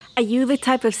Are you the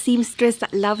type of seamstress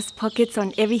that loves pockets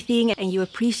on everything and you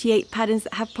appreciate patterns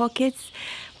that have pockets?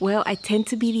 Well, I tend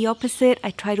to be the opposite.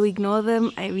 I try to ignore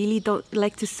them. I really don't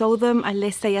like to sew them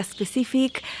unless they are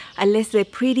specific, unless they're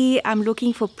pretty. I'm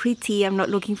looking for pretty. I'm not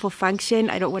looking for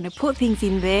function. I don't want to put things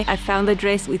in there. I found a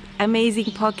dress with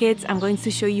amazing pockets. I'm going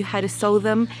to show you how to sew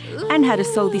them and how to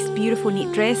sew this beautiful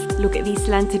knit dress. Look at these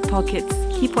slanted pockets.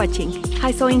 Keep watching. Hi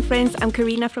sewing friends, I'm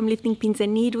Karina from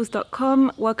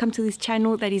liftingpinsandneedles.com. Welcome to this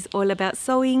channel that is all about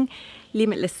sewing,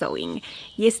 limitless sewing.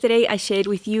 Yesterday I shared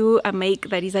with you a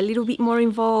make that is a little bit more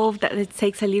involved, that it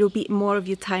takes a little bit more of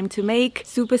your time to make.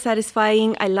 Super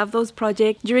satisfying. I love those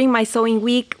projects. During my sewing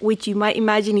week, which you might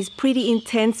imagine is pretty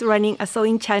intense running a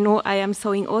sewing channel, I am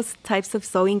sewing all types of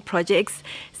sewing projects.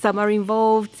 Some are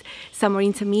involved, some are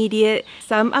intermediate,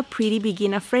 some are pretty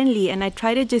beginner friendly, and I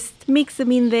try to just mix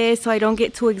them in there so I don't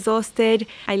get too exhausted.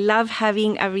 I love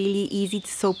having a really easy to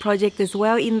sew project as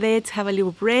well in there to have a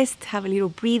little rest, have a little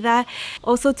breather.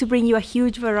 Also to bring you a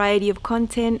huge variety of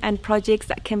content and projects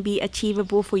that can be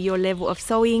achievable for your level of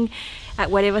sewing. At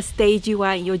whatever stage you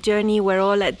are in your journey, we're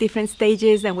all at different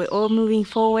stages and we're all moving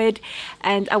forward.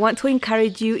 And I want to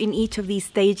encourage you in each of these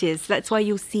stages. That's why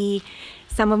you'll see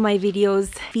some of my videos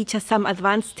feature some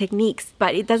advanced techniques,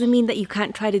 but it doesn't mean that you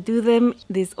can't try to do them.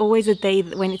 There's always a day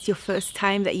when it's your first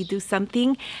time that you do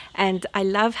something, and I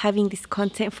love having this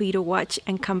content for you to watch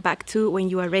and come back to when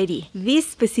you are ready. This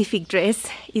specific dress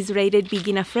is rated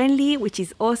beginner friendly, which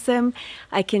is awesome.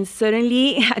 I can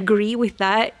certainly agree with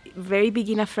that. Very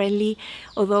beginner friendly,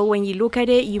 although when you look at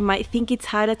it you might think it's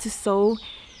harder to sew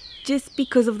just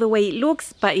because of the way it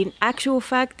looks, but in actual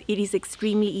fact it is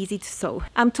extremely easy to sew.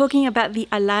 I'm talking about the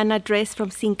Alana dress from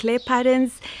Sinclair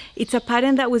Patterns. It's a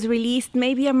pattern that was released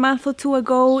maybe a month or two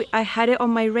ago. I had it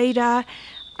on my radar.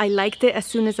 I liked it as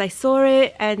soon as I saw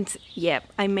it, and yeah,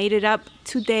 I made it up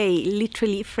today,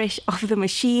 literally fresh off the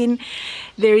machine.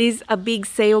 There is a big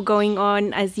sale going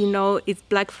on. As you know, it's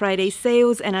Black Friday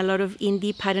sales and a lot of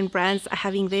indie pattern brands are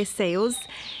having their sales.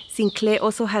 Sinclair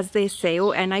also has their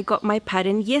sale, and I got my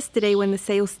pattern yesterday when the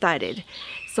sale started.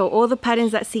 So all the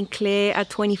patterns at Sinclair are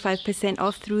 25%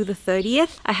 off through the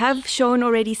 30th. I have shown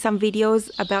already some videos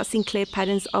about Sinclair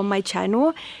patterns on my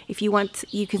channel. If you want,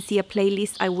 you can see a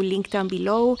playlist I will link down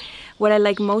below. What I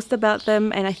like most about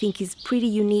them, and I think is pretty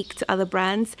unique to other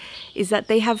brands, is that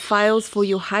they have files for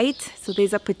your height. So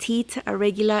there's a petite, a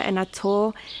regular, and a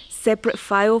tall separate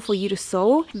file for you to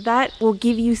sew. That will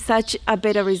give you such a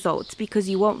better result because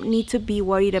you won't need to be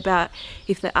worried about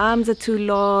if the arms are too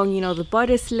long, you know, the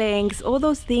bodice lengths. All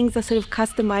those things are sort of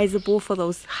customizable for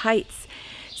those heights.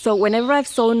 So whenever I've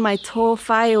sewn my tall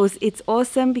files, it's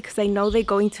awesome because I know they're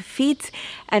going to fit,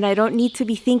 and I don't need to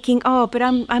be thinking, oh, but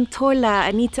I'm taller, I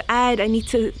need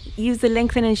to use the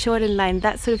lengthen and shorten line,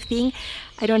 that sort of thing.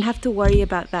 I don't have to worry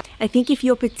about that. I think if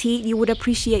you're petite, you would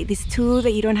appreciate this too,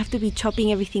 that you don't have to be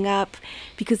chopping everything up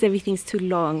because everything's too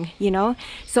long, you know?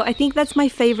 So I think that's my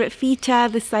favorite feature.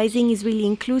 The sizing is really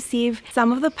inclusive.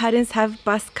 Some of the patterns have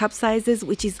bust cup sizes,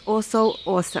 which is also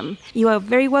awesome. You are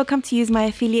very welcome to use my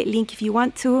affiliate link if you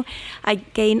want to. I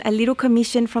gain a little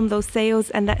commission from those sales,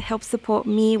 and that helps support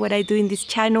me, what I do in this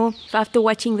channel. If after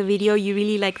watching the video, you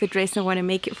really like the dress and want to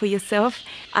make it for yourself,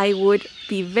 I would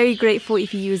be very grateful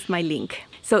if you used my link.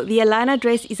 So the Alana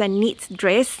dress is a knit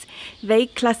dress. They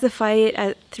classify it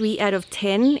at 3 out of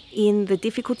 10 in the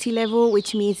difficulty level,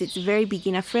 which means it's very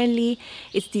beginner friendly.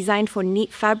 It's designed for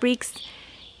knit fabrics.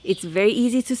 It's very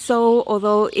easy to sew,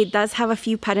 although it does have a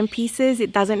few pattern pieces.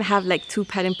 It doesn't have like 2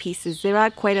 pattern pieces. There are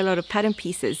quite a lot of pattern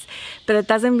pieces, but it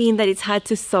doesn't mean that it's hard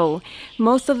to sew.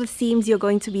 Most of the seams you're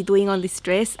going to be doing on this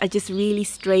dress are just really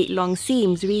straight, long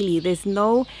seams, really. There's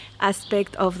no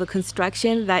aspect of the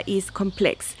construction that is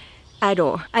complex at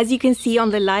all. As you can see on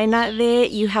the liner there,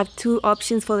 you have 2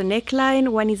 options for the neckline.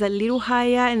 One is a little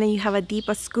higher, and then you have a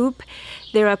deeper scoop.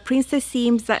 There are princess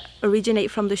seams that originate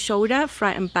from the shoulder,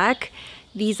 front and back.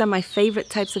 These are my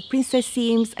favorite types of princess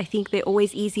seams. I think they're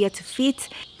always easier to fit.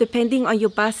 Depending on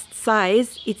your bust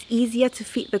size, it's easier to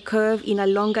fit the curve in a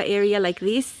longer area like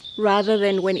this, rather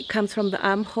than when it comes from the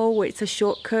armhole where it's a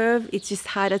short curve. It's just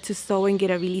harder to sew and get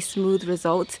a really smooth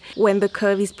result when the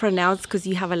curve is pronounced because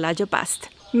you have a larger bust.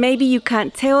 Maybe you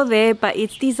can't tell there, but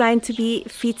it's designed to be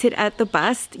fitted at the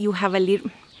bust.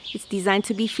 It's designed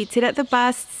to be fitted at the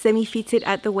bust, semi-fitted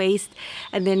at the waist,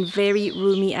 and then very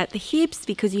roomy at the hips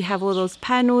because you have all those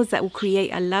panels that will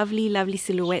create a lovely, lovely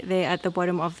silhouette there at the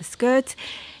bottom of the skirt.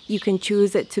 You can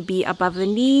choose it to be above the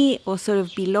knee or sort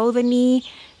of below the knee,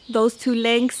 those 2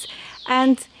 lengths.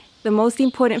 And the most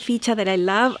important feature that I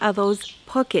love are those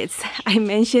pockets. I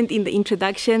mentioned in the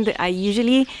introduction that I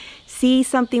usually see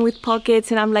something with pockets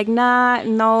and I'm like, nah,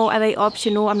 no, are they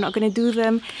optional? I'm not going to do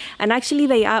them. And actually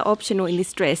they are optional in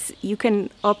this dress. You can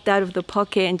opt out of the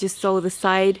pocket and just sew the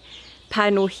side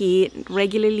panel here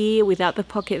regularly without the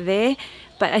pocket there.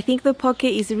 But I think the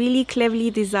pocket is really cleverly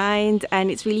designed and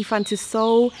it's really fun to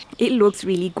sew. It looks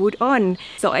really good on.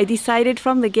 So I decided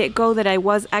from the get-go that I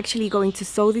was actually going to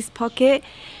sew this pocket,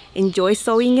 enjoy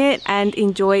sewing it and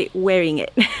enjoy wearing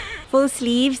it. For the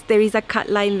sleeves, there is a cut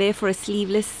line there for a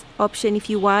sleeveless option if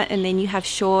you want, and then you have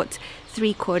short,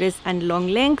 3/4 and long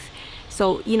length.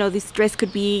 So, you know, this dress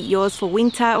could be yours for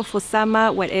winter or for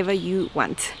summer, whatever you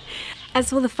want. As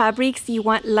for the fabrics, you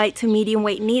want light to medium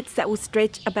weight knits that will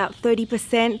stretch about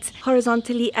 30%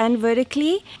 horizontally and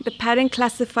vertically. The pattern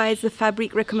classifies the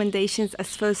fabric recommendations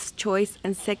as first choice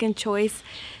and second choice.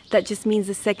 That just means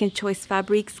the second choice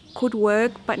fabrics could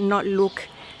work but not look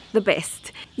the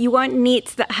best. You want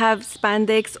knits that have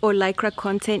spandex or lycra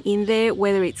content in there,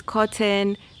 whether it's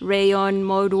cotton, rayon,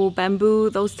 modal, bamboo,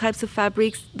 those types of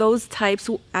fabrics. Those types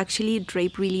will actually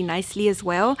drape really nicely as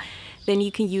well. Then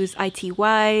you can use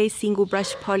ITY, single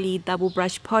brush poly, double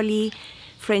brush poly,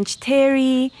 French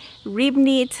terry, rib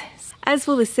knit. As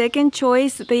for the second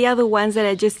choice, they are the ones that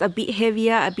are just a bit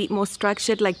heavier, a bit more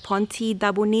structured, like Ponte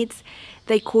double knits.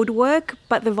 They could work,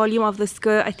 but the volume of the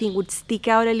skirt I think would stick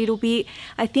out a little bit.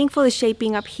 I think for the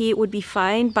shaping up here it would be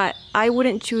fine, but I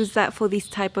wouldn't choose that for this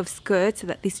type of skirt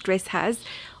that this dress has,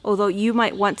 although you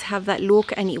might want to have that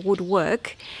look and it would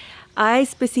work. I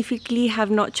specifically have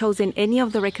not chosen any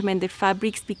of the recommended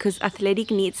fabrics because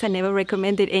athletic knits are never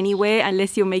recommended anywhere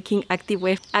unless you're making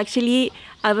activewear. Actually,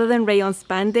 other than rayon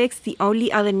spandex, the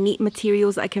only other knit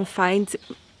materials I can find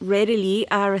readily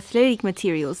are athletic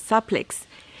materials, supplex.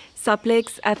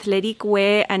 Supplex athletic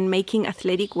wear and making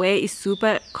athletic wear is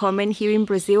super common here in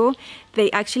Brazil.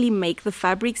 They actually make the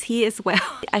fabrics here as well.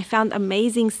 I found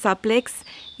amazing supplex.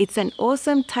 It's an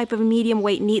awesome type of medium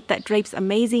weight knit that drapes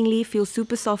amazingly, feels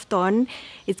super soft on.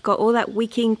 It's got all that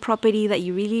wicking property that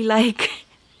you really like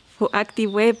for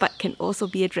activewear, but can also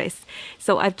be a dress.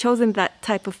 So I've chosen that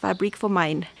type of fabric for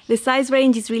mine. The size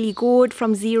range is really good,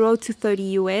 from 0 to 30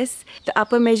 US. The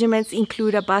upper measurements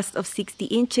include a bust of 60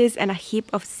 inches and a hip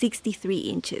of 63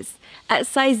 inches. At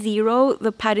size 0,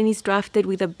 the pattern is drafted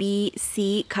with a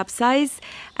B/C cup size,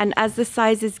 and as the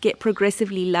sizes get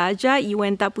progressively larger, you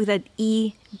end up with an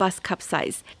E bust cup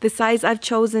size. The size I've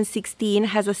chosen, 16,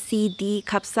 has a CD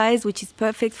cup size, which is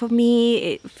perfect for me.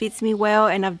 It fits me well,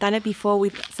 and I've done it before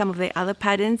with some of the other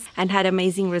patterns and had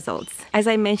amazing results. As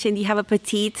I mentioned, you have a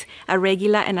petite, a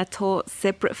regular, and a tall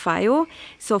separate file.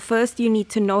 So first you need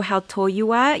to know how tall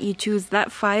you are. You choose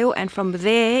that file, and from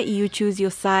there you choose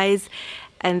your size,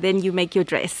 and then you make your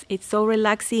dress. It's so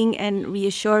relaxing and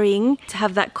reassuring to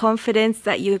have that confidence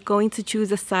that you're going to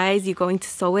choose a size, you're going to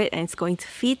sew it, and it's going to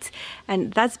fit.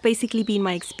 And that's basically been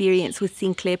my experience with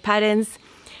Sinclair patterns.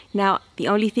 Now, the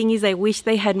only thing is I wish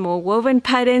they had more woven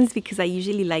patterns because I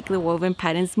usually like the woven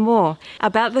patterns more.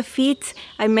 About the fit,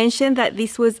 I mentioned that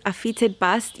this was a fitted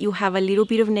bust. You have a little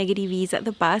bit of negative ease at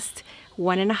the bust,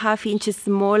 1.5 inches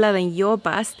smaller than your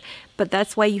bust, but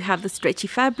that's why you have the stretchy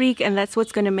fabric, and that's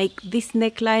what's going to make this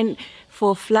neckline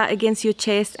fall flat against your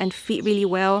chest and fit really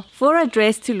well. For a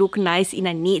dress to look nice in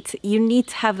a knit, you need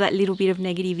to have that little bit of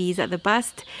negative ease at the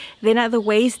bust. Then at the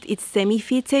waist, it's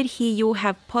semi-fitted. Here you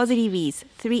have positive ease,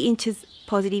 3 inches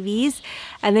positive ease.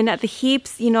 And then at the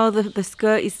hips, you know, the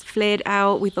skirt is flared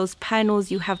out with those panels.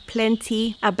 You have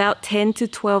plenty, about 10 to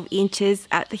 12 inches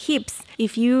at the hips.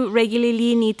 If you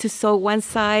regularly need to sew one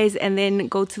size and then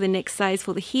go to the next size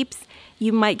for the hips,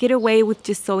 you might get away with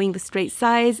just sewing the straight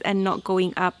size and not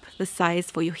going up the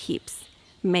size for your hips.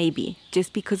 Maybe,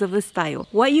 just because of the style.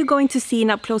 What you're going to see in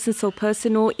Up Close and So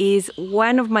Personal is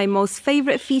one of my most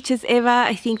favorite features ever.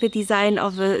 I think the design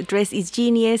of the dress is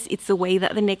genius. It's the way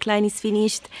that the neckline is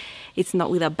finished. It's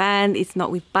not with a band, it's not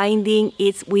with binding,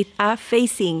 it's with a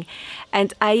facing.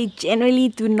 And I generally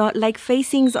do not like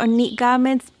facings on knit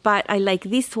garments, but I like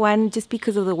this one just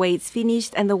because of the way it's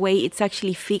finished and the way it's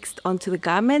actually fixed onto the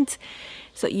garment.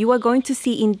 So you are going to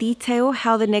see in detail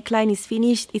how the neckline is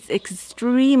finished. It's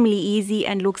extremely easy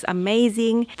and looks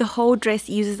amazing. The whole dress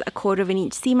uses a 1/4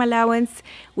 inch seam allowance,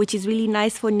 which is really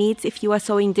nice for knits. If you are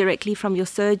sewing directly from your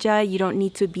serger, you don't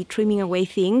need to be trimming away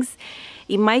things.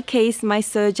 In my case, my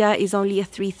serger is only a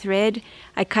 3 thread.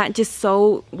 I can't just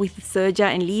sew with the serger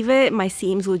and leave it. My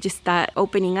seams will just start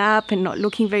opening up and not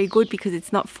looking very good because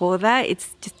it's not for that. It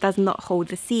just does not hold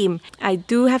the seam. I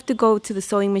do have to go to the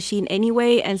sewing machine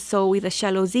anyway and sew with a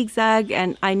shallow zigzag,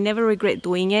 and I never regret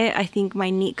doing it. I think my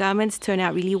knit garments turn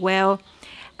out really well,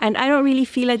 and I don't really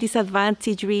feel a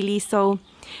disadvantage really. So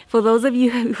for those of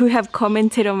you who have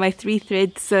commented on my 3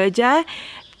 thread serger,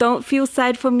 Don't feel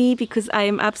sad for me because I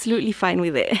am absolutely fine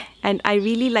with it. And I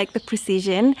really like the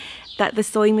precision that the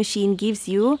sewing machine gives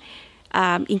you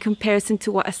in comparison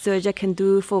to what a serger can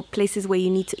do for places where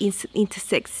you need to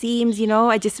intersect seams, you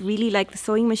know. I just really like the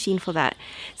sewing machine for that.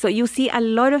 So you'll see a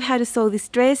lot of how to sew this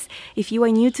dress. If you are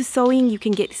new to sewing, you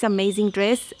can get this amazing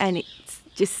dress and it's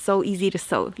just so easy to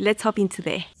sew. Let's hop into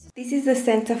there. This is the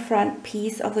center front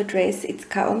piece of the dress. It's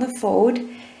cut on the fold.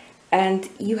 And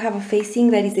you have a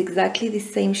facing that is exactly the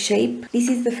same shape. This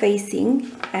is the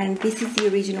facing, and this is the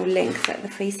original length that the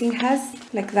facing has,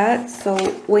 like that. So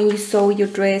when you sew your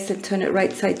dress and turn it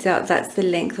right sides out, that's the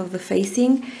length of the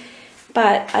facing.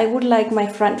 But I would like my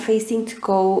front facing to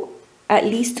go at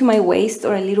least to my waist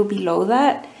or a little below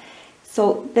that.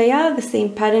 So they are the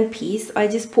same pattern piece. I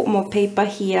just put more paper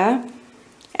here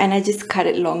and I just cut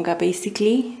it longer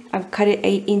basically. I've cut it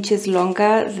 8 inches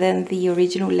longer than the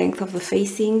original length of the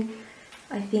facing.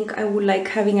 I think I would like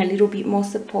having a little bit more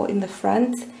support in the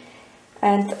front.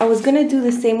 And I was going to do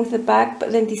the same with the back,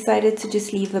 but then decided to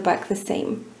just leave the back the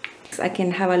same. So I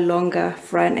can have a longer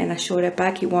front and a shorter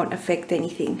back, it won't affect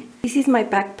anything. This is my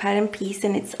back pattern piece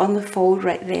and it's on the fold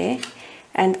right there.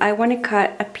 And I want to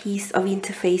cut a piece of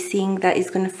interfacing that is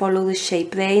going to follow the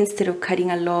shape there instead of cutting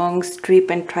a long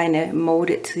strip and trying to mold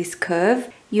it to this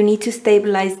curve. You need to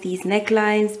stabilize these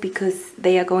necklines because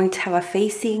they are going to have a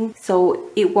facing, so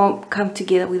it won't come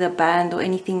together with a band or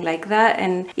anything like that.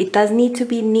 And it does need to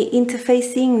be knit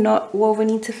interfacing, not woven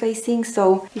interfacing.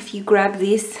 So if you grab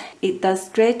this, it does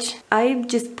stretch. I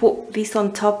just put this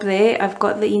on top there. I've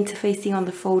got the interfacing on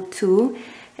the fold too.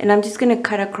 And I'm just going to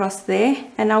cut across there,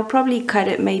 and I'll probably cut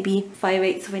it maybe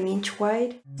 5/8 of an inch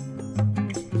wide.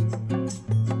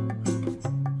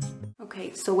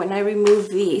 Okay, so when I remove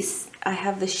this, I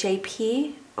have the shape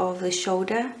here of the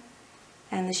shoulder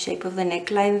and the shape of the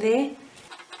neckline there.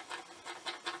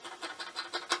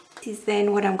 This is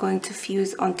then what I'm going to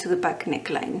fuse onto the back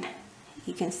neckline.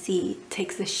 You can see it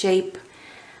takes the shape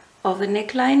of the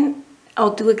neckline.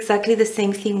 I'll do exactly the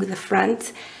same thing with the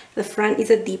front. The front is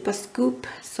a deeper scoop,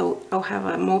 so I'll have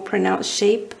a more pronounced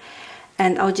shape,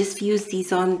 and I'll just fuse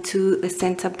these on to the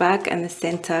center back and the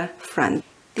center front.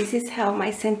 This is how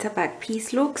my center back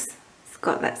piece looks. It's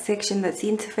got that section that's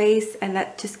interfaced, and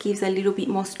that just gives a little bit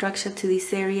more structure to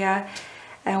this area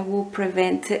and will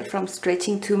prevent it from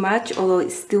stretching too much, although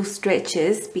it still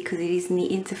stretches because it is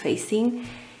knit interfacing.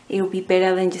 It'll be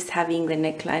better than just having the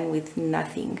neckline with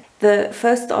nothing. The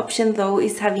first option though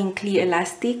is having clear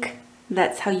elastic.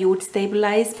 That's how you would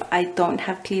stabilize. I don't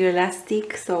have clear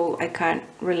elastic, so I can't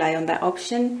rely on that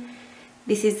option.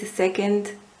 This is the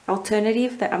second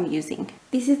alternative that I'm using.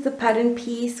 This is the pattern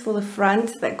piece for the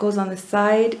front that goes on the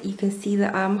side. You can see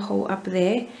the armhole up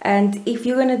there. And if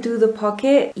you're going to do the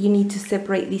pocket, you need to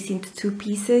separate this into 2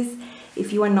 pieces.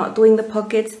 If you are not doing the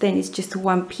pockets, then it's just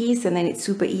one piece and then it's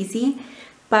super easy.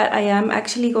 But I am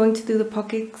actually going to do the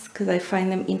pockets because I find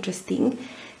them interesting.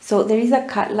 So there is a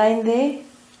cut line there,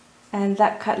 and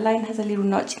that cut line has a little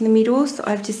notch in the middle, so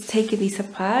I've just taken this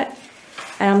apart,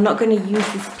 and I'm not going to use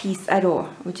this piece at all.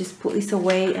 I'll just put this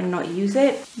away and not use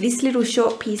it. This little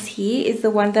short piece here is the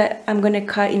one that I'm going to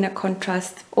cut in a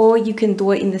contrast, or you can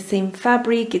do it in the same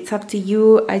fabric, it's up to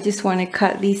you. I just want to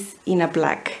cut this in a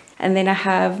black. And then I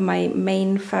have my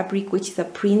main fabric, which is a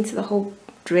print. The whole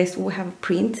dress will have a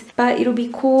print, but it'll be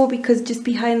cool because just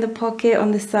behind the pocket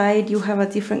on the side you have a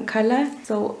different color.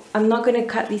 So I'm not going to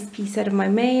cut this piece out of my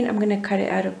main, I'm going to cut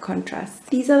it out of contrast.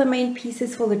 These are the main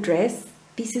pieces for the dress.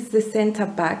 This is the center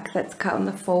back that's cut on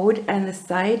the fold and the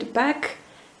side back,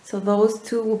 so those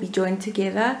two will be joined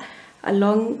together.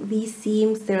 Along these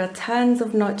seams there are tons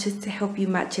of notches to help you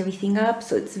match everything up,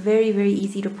 so it's very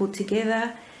easy to put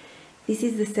together. This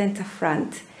is the center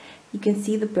front. You can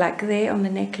see the black there on the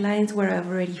necklines where I've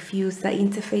already fused that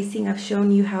interfacing. I've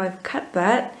shown you how I've cut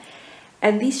that.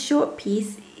 And this short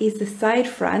piece is the side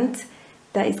front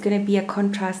that is going to be a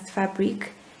contrast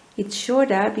fabric. It's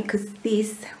shorter because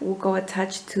this will go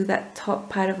attached to that top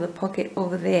part of the pocket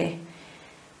over there.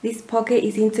 This pocket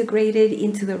is integrated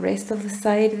into the rest of the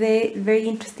side there. Very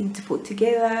interesting to put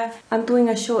together. I'm doing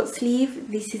a short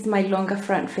sleeve. This is my longer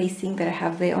front facing that I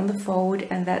have there on the fold,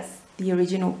 and that's the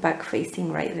original back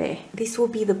facing right there. This will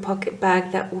be the pocket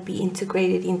bag that will be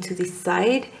integrated into this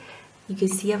side. You can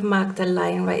see I've marked a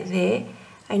line right there.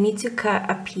 I need to cut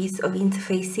a piece of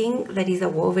interfacing that is a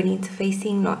woven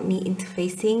interfacing, not knit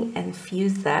interfacing, and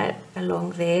fuse that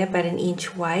along there about 1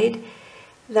 inch wide.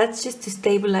 That's just to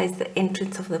stabilize the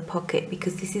entrance of the pocket,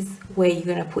 because this is where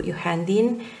you're going to put your hand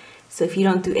in. So if you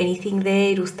don't do anything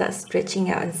there, it'll start stretching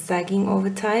out and sagging over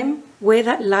time. Where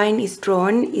that line is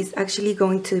drawn is actually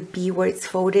going to be where it's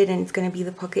folded, and it's going to be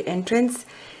the pocket entrance.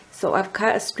 So I've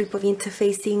cut a strip of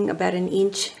interfacing about 1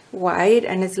 inch wide,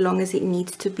 and as long as it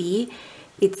needs to be.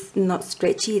 It's not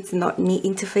stretchy, it's not knit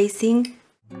interfacing.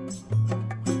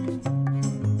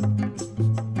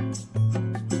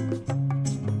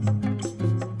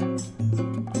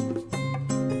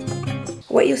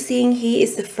 What you're seeing here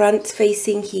is the front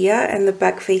facing here and the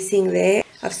back facing there.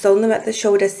 I've sewn them at the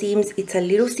shoulder seams. It's a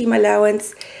little seam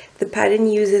allowance. The pattern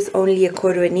uses only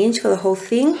 1/4 inch for the whole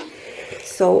thing.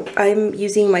 So I'm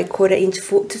using my 1/4 inch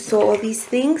foot to sew all these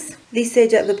things. This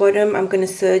edge at the bottom, I'm going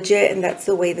to serge it, and that's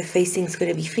the way the facing is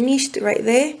going to be finished right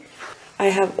there. I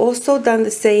have also done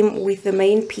the same with the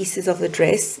main pieces of the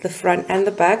dress, the front and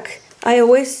the back. I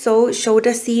always sew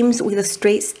shoulder seams with a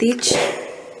straight stitch.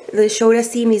 The shoulder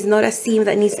seam is not a seam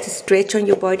that needs to stretch on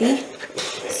your body,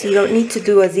 so you don't need to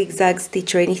do a zigzag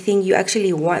stitch or anything. You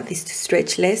actually want this to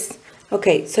stretch less.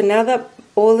 Okay, so now that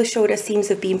all the shoulder seams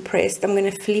have been pressed, I'm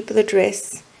going to flip the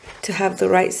dress to have the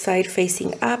right side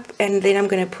facing up, and then I'm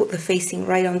going to put the facing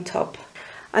right on top.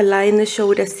 Align the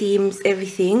shoulder seams,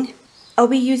 everything. I'll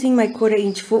be using my 1/4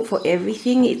 inch foot for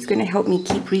everything. It's going to help me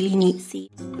keep really neat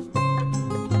seams.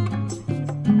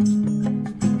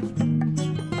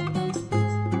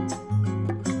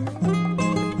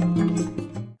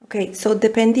 Okay, so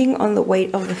depending on the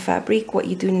weight of the fabric, what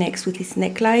you do next with this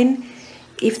neckline.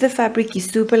 If the fabric is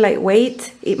super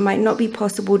lightweight, it might not be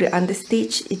possible to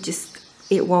understitch.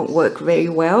 It won't work very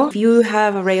well. If you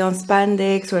have a rayon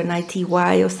spandex or an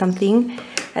ITY or something,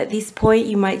 at this point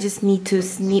you might just need to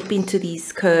snip into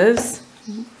these curves.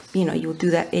 You know, you'll do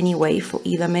that anyway for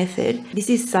either method. This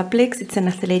is Supplex. It's an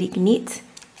athletic knit.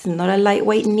 It's not a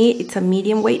lightweight knit, it's a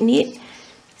medium weight knit.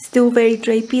 Still very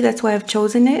drapey, that's why I've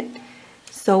chosen it.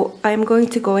 So I'm going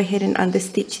to go ahead and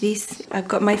understitch this. I've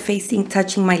got my facing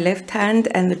touching my left hand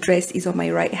and the dress is on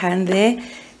my right hand there.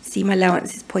 Seam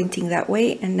allowance is pointing that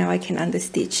way, and now I can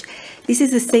understitch. This is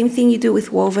the same thing you do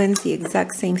with wovens, the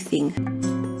exact same thing.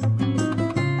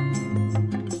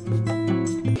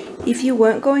 If you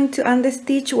weren't going to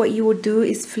understitch, what you would do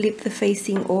is flip the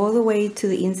facing all the way to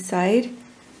the inside,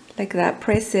 like that,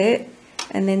 press it,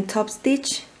 and then top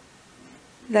stitch.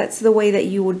 That's the way that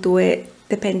you would do it.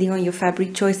 Depending on your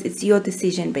fabric choice, it's your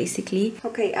decision basically.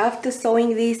 Okay, after sewing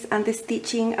this under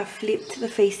stitching, I flipped the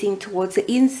facing towards the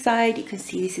inside. You can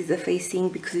see this is the facing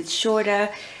because it's shorter.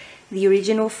 The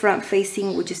original front facing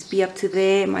would just be up to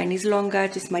there. Mine is longer,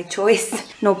 just my choice.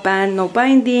 No band, no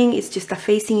binding, it's just a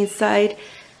facing inside.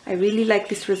 I really like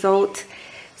this result.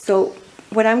 So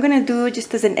what I'm gonna do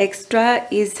just as an extra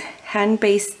is hand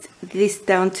baste this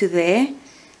down to there,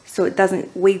 so it doesn't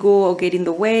wiggle or get in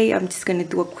the way. I'm just going to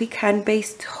do a quick hand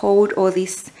baste, hold all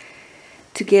this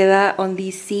together on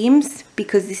these seams,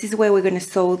 because this is where we're going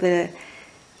to sew the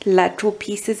lateral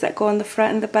pieces that go on the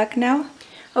front and the back now.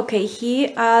 Okay,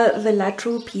 here are the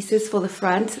lateral pieces for the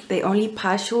front. They're only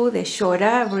partial, they're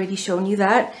shorter, I've already shown you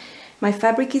that. My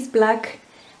fabric is black,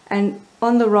 and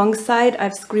on the wrong side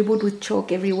I've scribbled with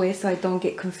chalk everywhere so I don't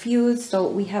get confused, so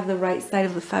we have the right side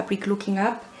of the fabric looking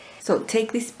up. So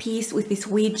take this piece with this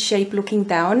weird shape looking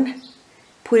down,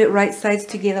 put it right sides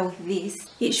together with this.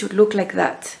 It should look like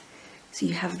that. So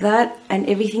you have that, and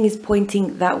everything is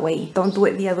pointing that way. Don't do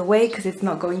it the other way because it's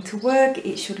not going to work.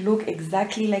 It should look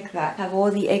exactly like that. Have all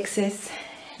the excess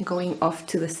going off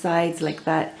to the sides like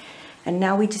that. And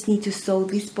now we just need to sew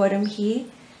this bottom here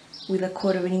with a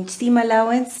 1/4 inch seam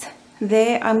allowance.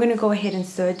 There, I'm going to go ahead and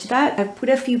serge that. I've put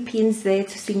a few pins there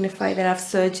to signify that I've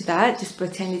serged that. Just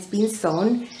pretend it's been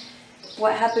sewn.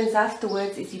 What happens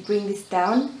afterwards is you bring this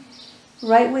down.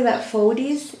 Right where that fold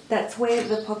is, that's where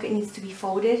the pocket needs to be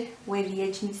folded, where the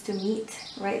edge needs to meet,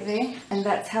 right there. And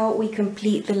that's how we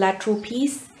complete the lateral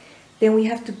piece. Then we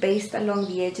have to baste along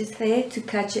the edges there to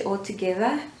catch it all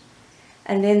together.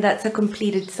 And then that's a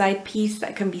completed side piece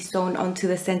that can be sewn onto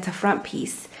the center front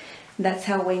piece. That's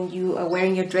how when you are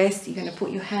wearing your dress, you're going to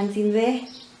put your hands in there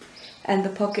and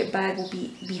the pocket bag will be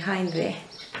behind there,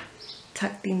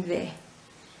 tucked in there.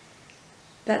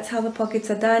 That's how the pockets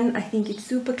are done. I think it's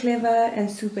super clever and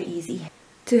super easy.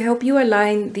 To help you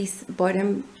align this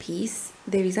bottom piece,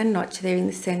 there is a notch there in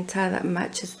the center that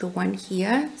matches the one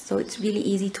here. So it's really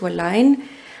easy to align.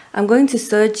 I'm going to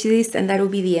serge this and that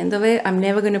will be the end of it. I'm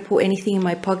never going to put anything in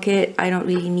my pocket. I don't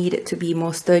really need it to be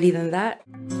more sturdy than that.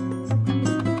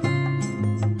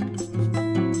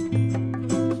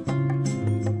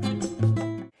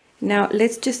 Now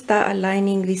let's just start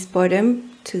aligning this bottom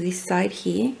to this side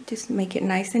here. Just make it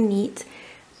nice and neat.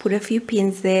 Put a few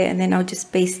pins there and then I'll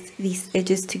just baste these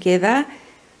edges together,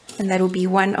 and that will be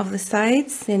one of the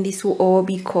sides. Then this will all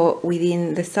be caught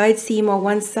within the side seam on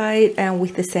one side and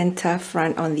with the center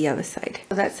front on the other side.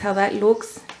 So that's how that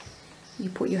looks. You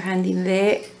put your hand in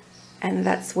there and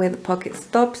that's where the pocket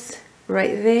stops,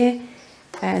 right there.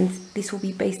 And this will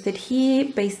be basted here,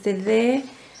 basted there.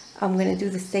 I'm going to do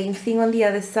the same thing on the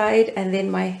other side, and then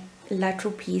my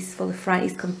lateral piece for the front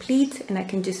is complete, and I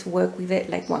can just work with it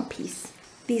like one piece.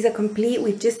 These are complete.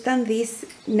 We've just done this.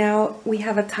 Now we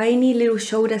have a tiny little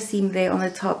shoulder seam there on the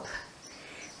top.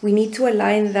 We need to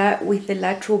align that with the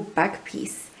lateral back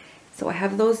piece. So I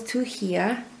have those two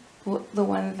here. The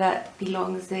one that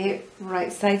belongs there,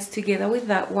 right sides together with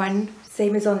that one.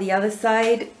 Same as on the other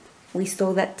side. We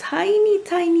sew that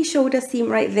tiny shoulder seam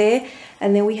right there,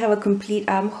 and then we have a complete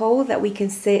armhole that we can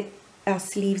set our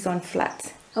sleeves on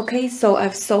flat. Okay, so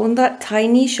I've sewn that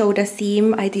tiny shoulder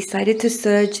seam. I decided to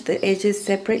serge the edges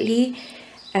separately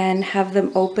and have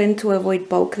them open to avoid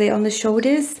bulk there on the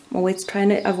shoulders. I'm always trying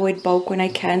to avoid bulk when I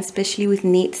can, especially with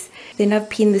knits. Then I've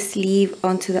pinned the sleeve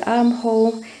onto the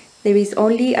armhole. There is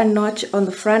only a notch on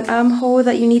the front armhole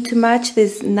that you need to match.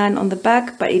 There's none on the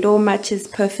back, but it all matches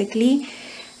perfectly.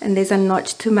 And there's a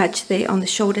notch to match there on the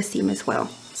shoulder seam as well.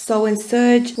 Sew and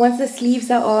serge. Once the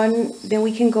sleeves are on, then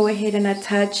we can go ahead and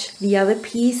attach the other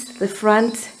piece, the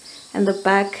front and the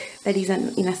back, that is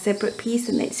in a separate piece,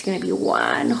 and it's going to be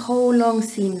one whole long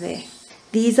seam there.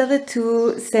 These are the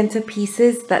two center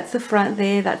pieces. That's the front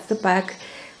there, that's the back.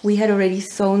 We had already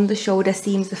sewn the shoulder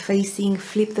seams, the facing,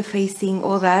 flipped the facing,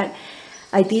 all that.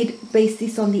 I did base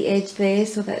this on the edge there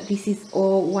so that this is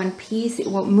all one piece. It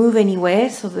won't move anywhere,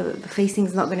 so the facing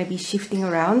is not going to be shifting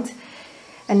around.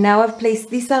 And now I've placed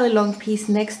this other long piece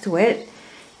next to it.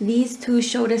 These two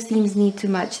shoulder seams need to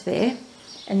match there.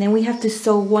 And then we have to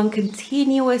sew one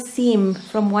continuous seam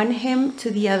from one hem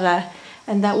to the other,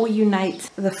 and that will unite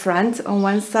the front on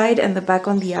one side and the back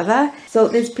on the other. So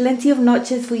there's plenty of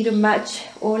notches for you to match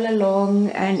all along,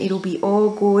 and it'll be all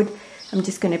good. I'm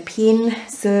just going to pin,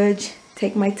 serge,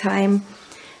 take my time,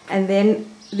 and then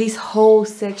this whole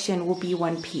section will be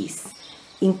one piece,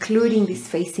 including this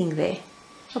facing there.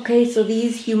 Okay, so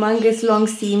these humongous long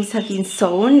seams have been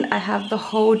sewn. I have the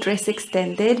whole dress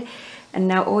extended, and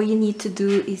now all you need to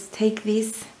do is take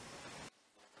this,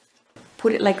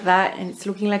 put it like that, and it's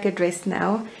looking like a dress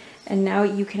now. And now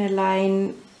you can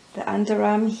align the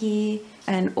underarm here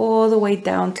and all the way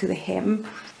down to the hem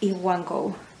in one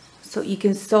go. So you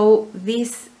can sew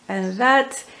this and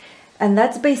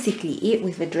that's basically it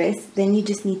with the dress. Then you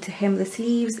just need to hem the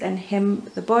sleeves and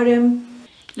hem the bottom.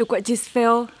 Look what just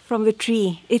fell from the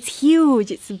tree. It's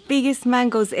huge. It's the biggest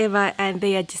mangoes ever, and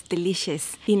they are just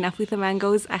delicious. Enough with the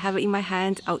mangoes. I have it in my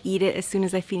hand. I'll eat it as soon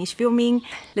as I finish filming.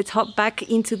 Let's hop back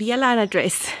into the Alana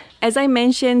dress. As I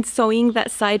mentioned, sewing that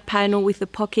side panel with the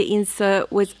pocket insert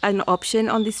was an option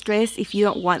on this dress. If you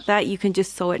don't want that, you can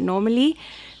just sew it normally.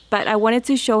 But I wanted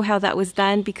to show how that was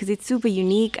done because it's super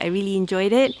unique. I really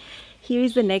enjoyed it. Here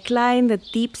is the neckline, the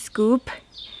deep scoop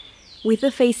with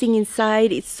the facing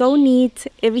inside. It's so neat.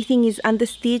 Everything is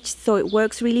understitched, so it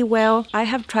works really well. I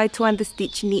have tried to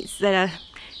understitch knits that are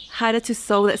harder to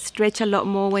sew, that stretch a lot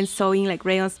more when sewing, like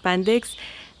rayon spandex.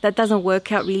 That doesn't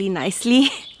work out really nicely,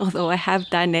 although I have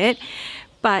done it.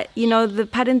 But you know, the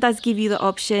pattern does give you the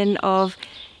option of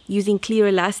using clear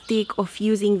elastic or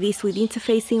fusing this with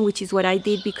interfacing, which is what I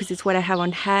did because it's what I have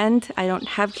on hand. I don't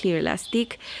have clear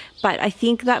elastic, but I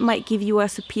think that might give you a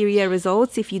superior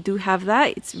results if you do have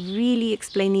that. It's really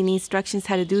explaining the instructions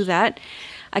how to do that.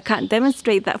 I can't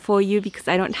demonstrate that for you because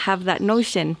I don't have that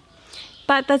notion.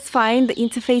 But that's fine, the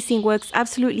interfacing works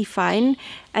absolutely fine.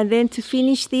 And then to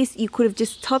finish this, you could have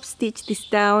just top stitched this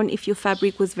down if your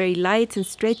fabric was very light and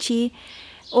stretchy.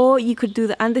 Or you could do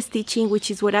the understitching, which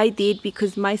is what I did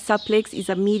because my Supplex is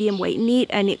a medium weight knit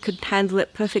and it could handle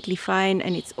it perfectly fine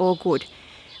and it's all good.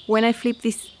 When I flip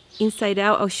this inside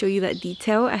out, I'll show you that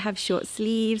detail. I have short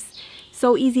sleeves,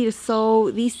 so easy to sew.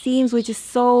 These seams were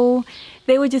just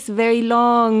they were just very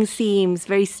long seams,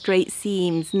 very straight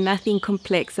seams, nothing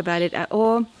complex about it at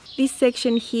all. This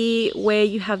section here where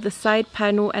you have the side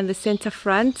panel and the center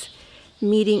front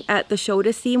meeting at the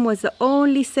shoulder seam was the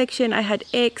only section I had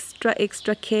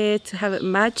extra care to have it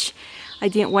match. I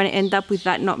didn't want to end up with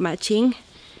that not matching.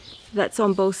 That's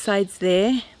on both sides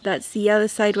there. That's the other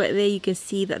side right there. You can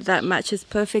see that that matches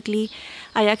perfectly.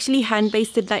 I actually hand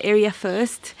basted that area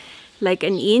first, like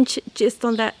an inch just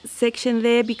on that section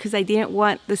there, because I didn't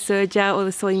want the serger or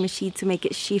the sewing machine to make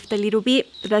it shift a little bit.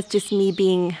 But that's just me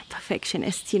being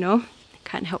perfectionist, you know.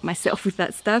 Can't help myself with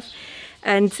that stuff.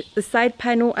 And the side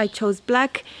panel, I chose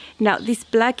black. Now this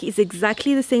black is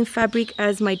exactly the same fabric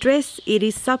as my dress. It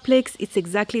is Supplex. It's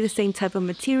exactly the same type of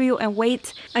material and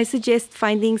weight. I suggest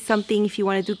finding something, if you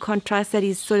want to do contrast, that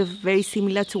is sort of very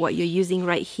similar to what you're using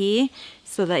right here,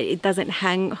 so that it doesn't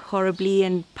hang horribly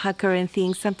and pucker and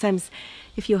things. Sometimes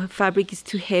If your fabric is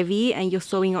too heavy and you're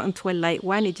sewing it onto a light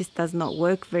one, it just does not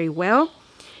work very well.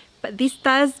 But this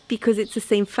does because it's the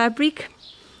same fabric.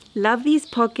 Love these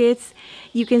pockets.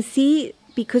 You can see,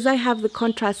 because I have the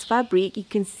contrast fabric, you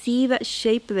can see that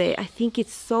shape there. I think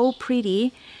it's so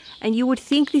pretty. And you would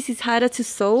think this is harder to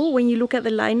sew when you look at the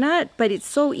liner, but it's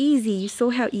so easy. You saw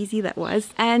how easy that was.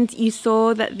 And you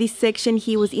saw that this section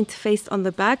here was interfaced on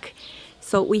the back.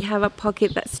 So we have a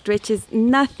pocket that stretches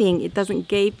nothing. It doesn't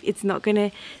gape. It's not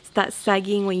gonna start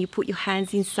sagging when you put your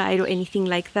hands inside or anything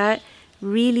like that.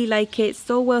 Really like it,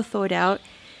 so well thought out.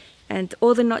 And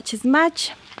all the notches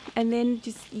match. And then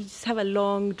you just have a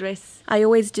long dress. I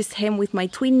always just hem with my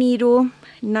twin needle.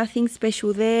 Nothing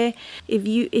special there.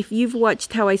 If you've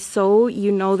watched how I sew,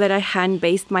 you know that I hand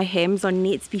based my hems on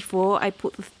knits before I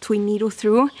put the twin needle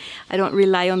through. I don't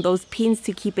rely on those pins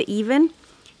to keep it even.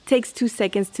 Takes 2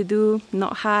 seconds to do,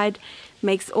 not hard,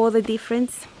 makes all the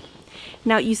difference.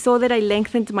 Now you saw that I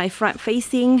lengthened my front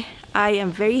facing. I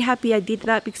am very happy I did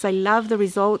that because I love the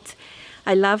result.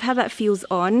 I love how that feels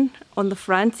on the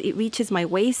front. It reaches my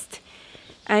waist.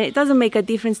 And it doesn't make a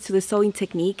difference to the sewing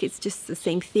technique. It's just the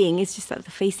same thing. It's just that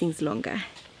the facing's longer.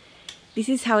 This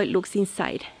is how it looks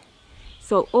inside.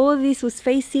 So all this was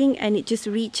facing and it just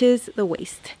reaches the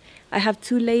waist. I have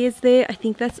 2 layers there. I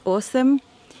think that's awesome.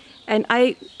 And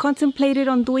I contemplated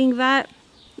on doing that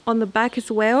on the back as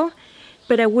well.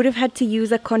 But I would have had to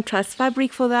use a contrast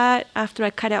fabric for that after I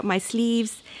cut out my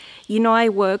sleeves. You know, I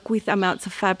work with amounts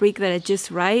of fabric that are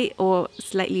just right or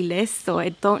slightly less. So I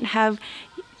don't have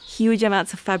huge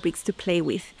amounts of fabrics to play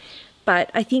with. But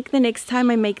I think the next time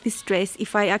I make this dress,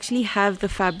 if I actually have the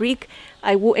fabric,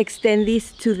 I will extend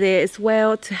this to there as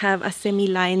well to have a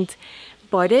semi-lined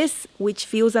bodice, which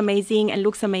feels amazing and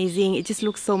looks amazing. It just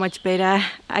looks so much better.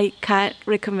 I can't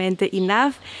recommend it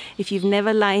enough. If you've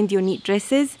never lined your knit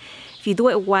dresses, if you do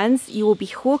it once, you will be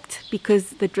hooked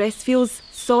because the dress feels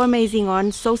so amazing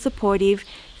on, so supportive,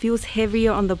 feels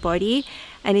heavier on the body,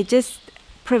 and it just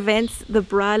prevents the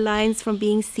bra lines from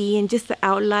being seen, just the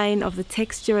outline of the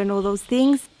texture and all those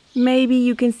things. Maybe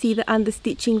you can see the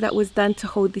understitching that was done to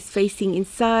hold this facing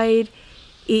inside.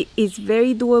 It is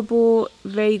very doable,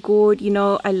 very good. You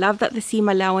know, I love that the seam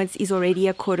allowance is already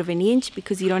 1/4 inch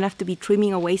because you don't have to be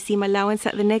trimming away seam allowance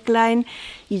at the neckline.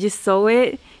 You just sew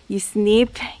it, you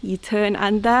snip, you turn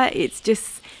under. It's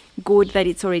just good that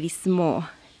it's already small.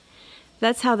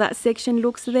 That's how that section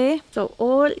looks there. So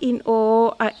all in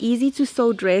all, an easy to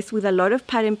sew dress with a lot of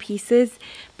pattern pieces,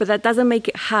 but that doesn't make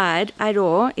it hard at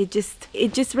all. It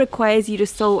just requires you to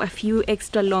sew a few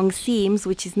extra long seams,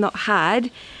 which is not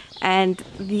hard. And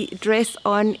the dress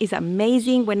on is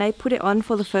amazing. When I put it on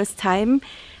for the first time,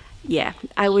 yeah,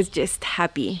 I was just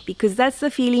happy because that's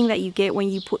the feeling that you get when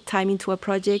you put time into a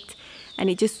project and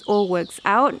it just all works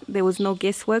out. There was no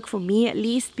guesswork for me, at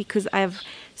least, because I've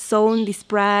sewn this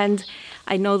brand.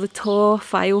 I know the toe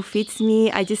file fits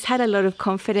me. I just had a lot of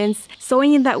confidence.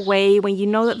 Sewing in that way, when you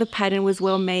know that the pattern was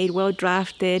well made, well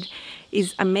drafted,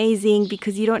 is amazing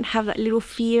because you don't have that little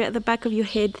fear at the back of your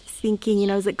head thinking, you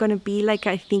know, is it going to be like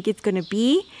I think it's going to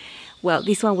be? Well,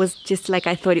 this one was just like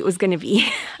I thought it was going to be.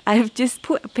 I've just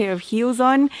put a pair of heels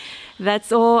on.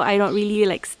 That's all. I don't really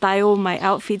like style my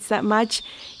outfits that much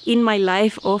in my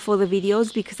life or for the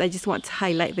videos because I just want to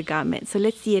highlight the garment. So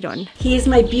let's see it on. Here's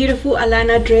my beautiful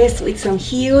Alana dress with some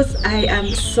heels. I am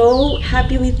so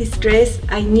happy with this dress.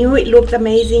 I knew it looked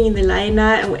amazing in the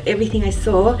liner and everything I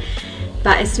saw,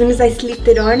 but as soon as I slipped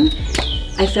it on,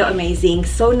 I felt amazing.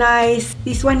 So nice.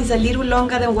 This one is a little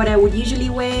longer than what I would usually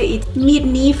wear. It's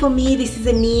mid-knee for me. This is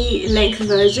a knee length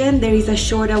version. There is a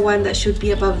shorter one that should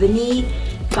be above the knee,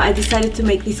 but I decided to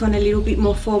make this one a little bit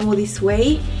more formal this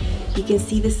way. You can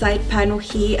see the side panel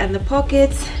here and the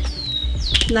pockets.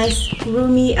 Nice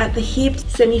roomy at the hips,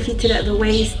 semi-fitted at the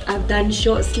waist. I've done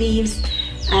short sleeves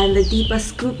and the deeper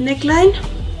scoop neckline.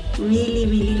 Really,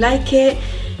 really like it.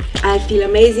 I feel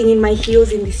amazing in my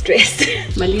heels in this dress.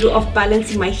 I'm a little off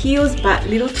balance in my heels, but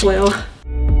little twirl.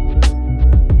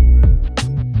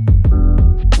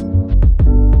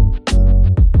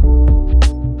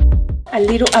 A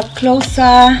little up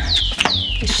closer.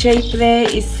 The shape there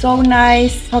is so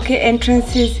nice. Pocket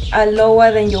entrances are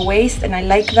lower than your waist and I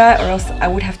like that, or else I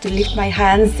would have to lift my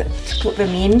hands to put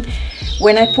them in.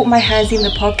 When I put my hands in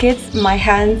the pockets,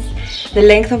 the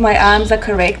length of my arms are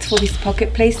correct for this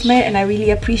pocket placement and I really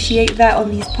appreciate that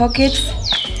on these pockets.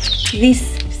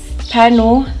 This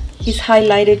panel is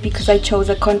highlighted because I chose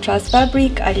a contrast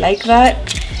fabric. I like that.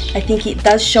 I think it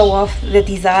does show off the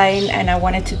design and I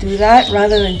wanted to do that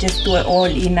rather than just do it all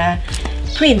in a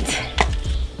print.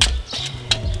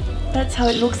 That's how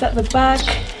it looks at the back.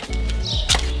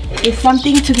 There's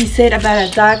something to be said about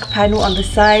a dark panel on the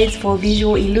sides for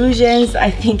visual illusions. I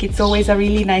think it's always a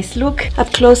really nice look.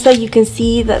 Up closer you can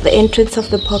see that the entrance of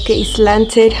the pocket is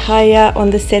slanted higher on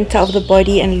the center of the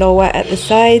body and lower at the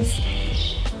sides.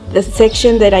 The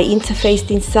section that I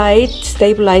interfaced inside to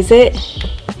stabilize it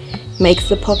makes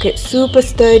the pocket super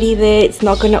sturdy there. It's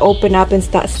not going to open up and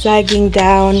start sagging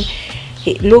down.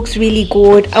 It looks really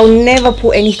good. I'll never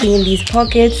put anything in these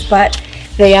pockets, but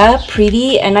they are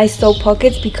pretty, and I sew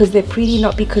pockets because they're pretty,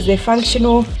 not because they're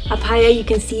functional. Up higher you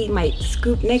can see my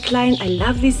scoop neckline. I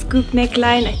love this scoop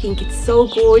neckline. I think it's so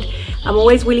good. I'm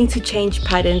always willing to change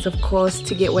patterns, of course,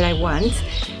 to get what I want,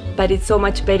 but it's so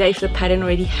much better if the pattern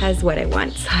already has what I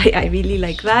want. So I really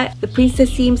like that. The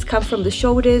princess seams come from the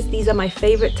shoulders. These are my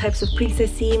favorite types of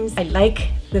princess seams. I like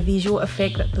the visual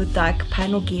effect that the dark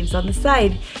panel gives on the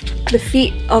side. The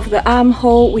fit of the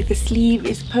armhole with the sleeve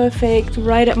is perfect,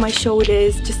 right at my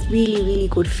shoulders. Just really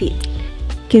good fit.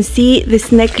 You can see this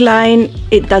neckline,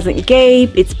 it doesn't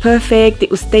gape, it's perfect. It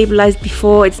was stabilized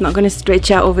before, it's not going to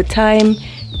stretch out over time.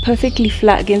 Perfectly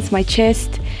flat against my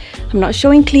chest. I'm not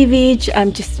showing cleavage,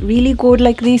 I'm just really good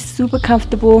like this, super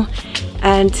comfortable,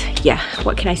 and yeah,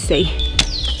 what can I say?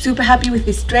 Super happy with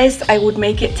this dress. I would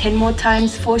make it 10 more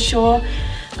times for sure.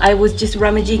 I was just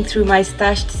rummaging through my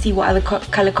stash to see what other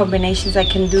color combinations I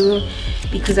can do,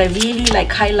 because I really like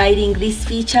highlighting this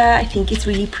feature. I think it's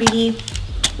really pretty.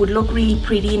 Would look really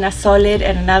pretty in a solid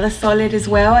and another solid as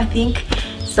well, I think.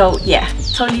 So yeah,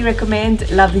 totally recommend.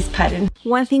 Love this pattern.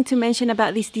 One thing to mention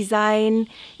about this design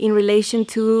in relation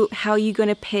to how you're going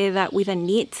to pair that with a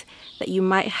knit that you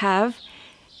might have,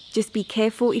 just be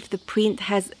careful if the print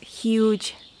has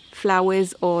huge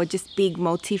flowers or just big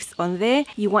motifs on there.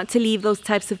 You want to leave those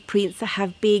types of prints that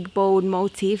have big bold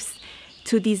motifs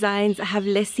to designs that have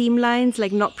less seam lines,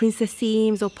 like not princess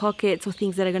seams or pockets or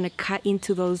things that are going to cut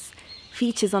into those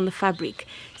features on the fabric.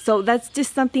 So that's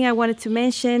just something I wanted to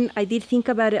mention. I did think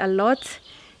about it a lot.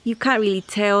 You can't really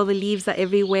tell, the leaves are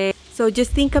everywhere. So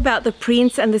just think about the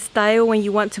prints and the style when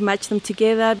you want to match them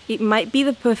together. It might be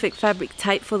the perfect fabric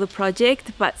type for the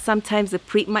project, but sometimes the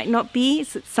print might not be.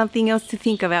 So it's something else to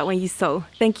think about when you sew.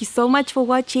 Thank you so much for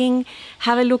watching.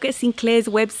 Have a look at Sinclair's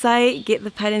website. Get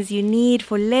the patterns you need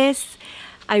for less.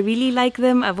 I really like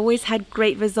them. I've always had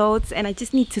great results, and I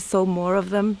just need to sew more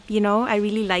of them, you know. I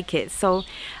really like it, so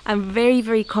I'm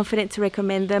very confident to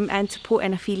recommend them and to put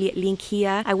an affiliate link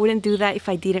here. I wouldn't do that if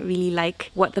I didn't really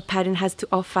like what the pattern has to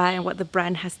offer and what the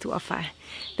brand has to offer.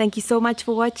 Thank you so much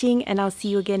for watching, and I'll see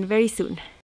you again very soon.